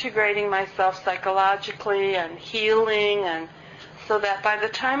on integrating myself psychologically and healing, and so that by the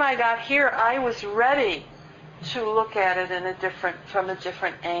time I got here, I was ready to look at it from a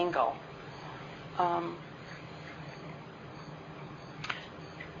different angle.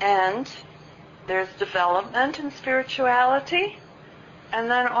 And there's development in spirituality,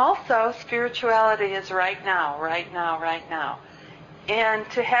 and then also spirituality is right now, right now, right now. And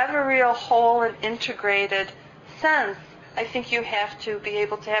to have a real whole and integrated sense, I think you have to be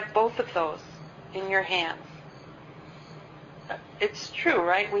able to have both of those in your hands. It's true,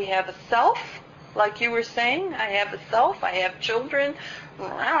 right? We have a self, like you were saying. I have a self. I have children.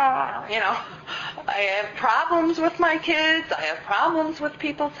 I have problems with my kids. I have problems with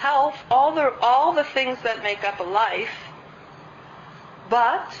people's health. All the things that make up a life.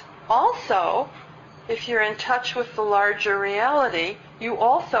 But also, if you're in touch with the larger reality, you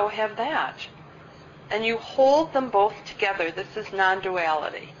also have that. And you hold them both together. This is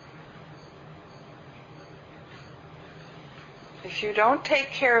non-duality. If you don't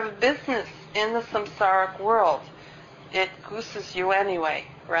take care of business in the samsaric world, it gooses you anyway,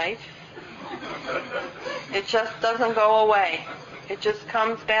 right? It just doesn't go away. It just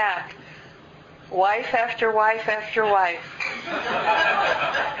comes back. Wife after wife after wife.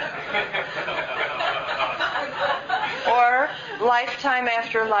 Or lifetime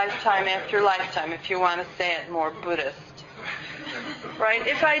after lifetime after lifetime, if you want to say it more Buddhist. Right?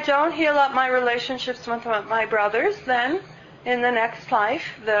 If I don't heal up my relationships with my brothers, then in the next life,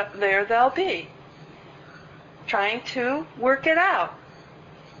 there they'll be. Trying to work it out.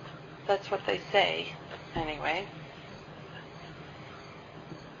 That's what they say, anyway.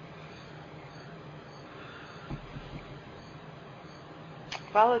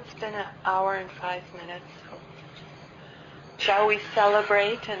 Well, it's been an hour and 5 minutes. Shall we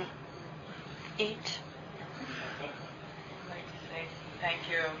celebrate and eat? I'd like to say thank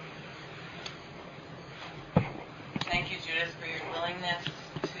you. Thank you, Judith, for your willingness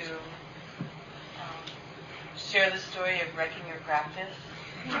to share the story of wrecking your practice.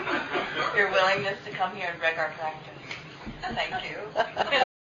 Your willingness to come here and wreck our practice. Thank you.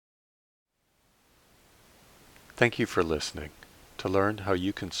 Thank you for listening. To learn how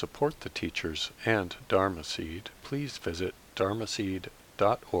you can support the teachers and Dharma Seed, please visit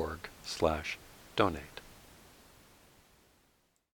dharmaseed.org/donate.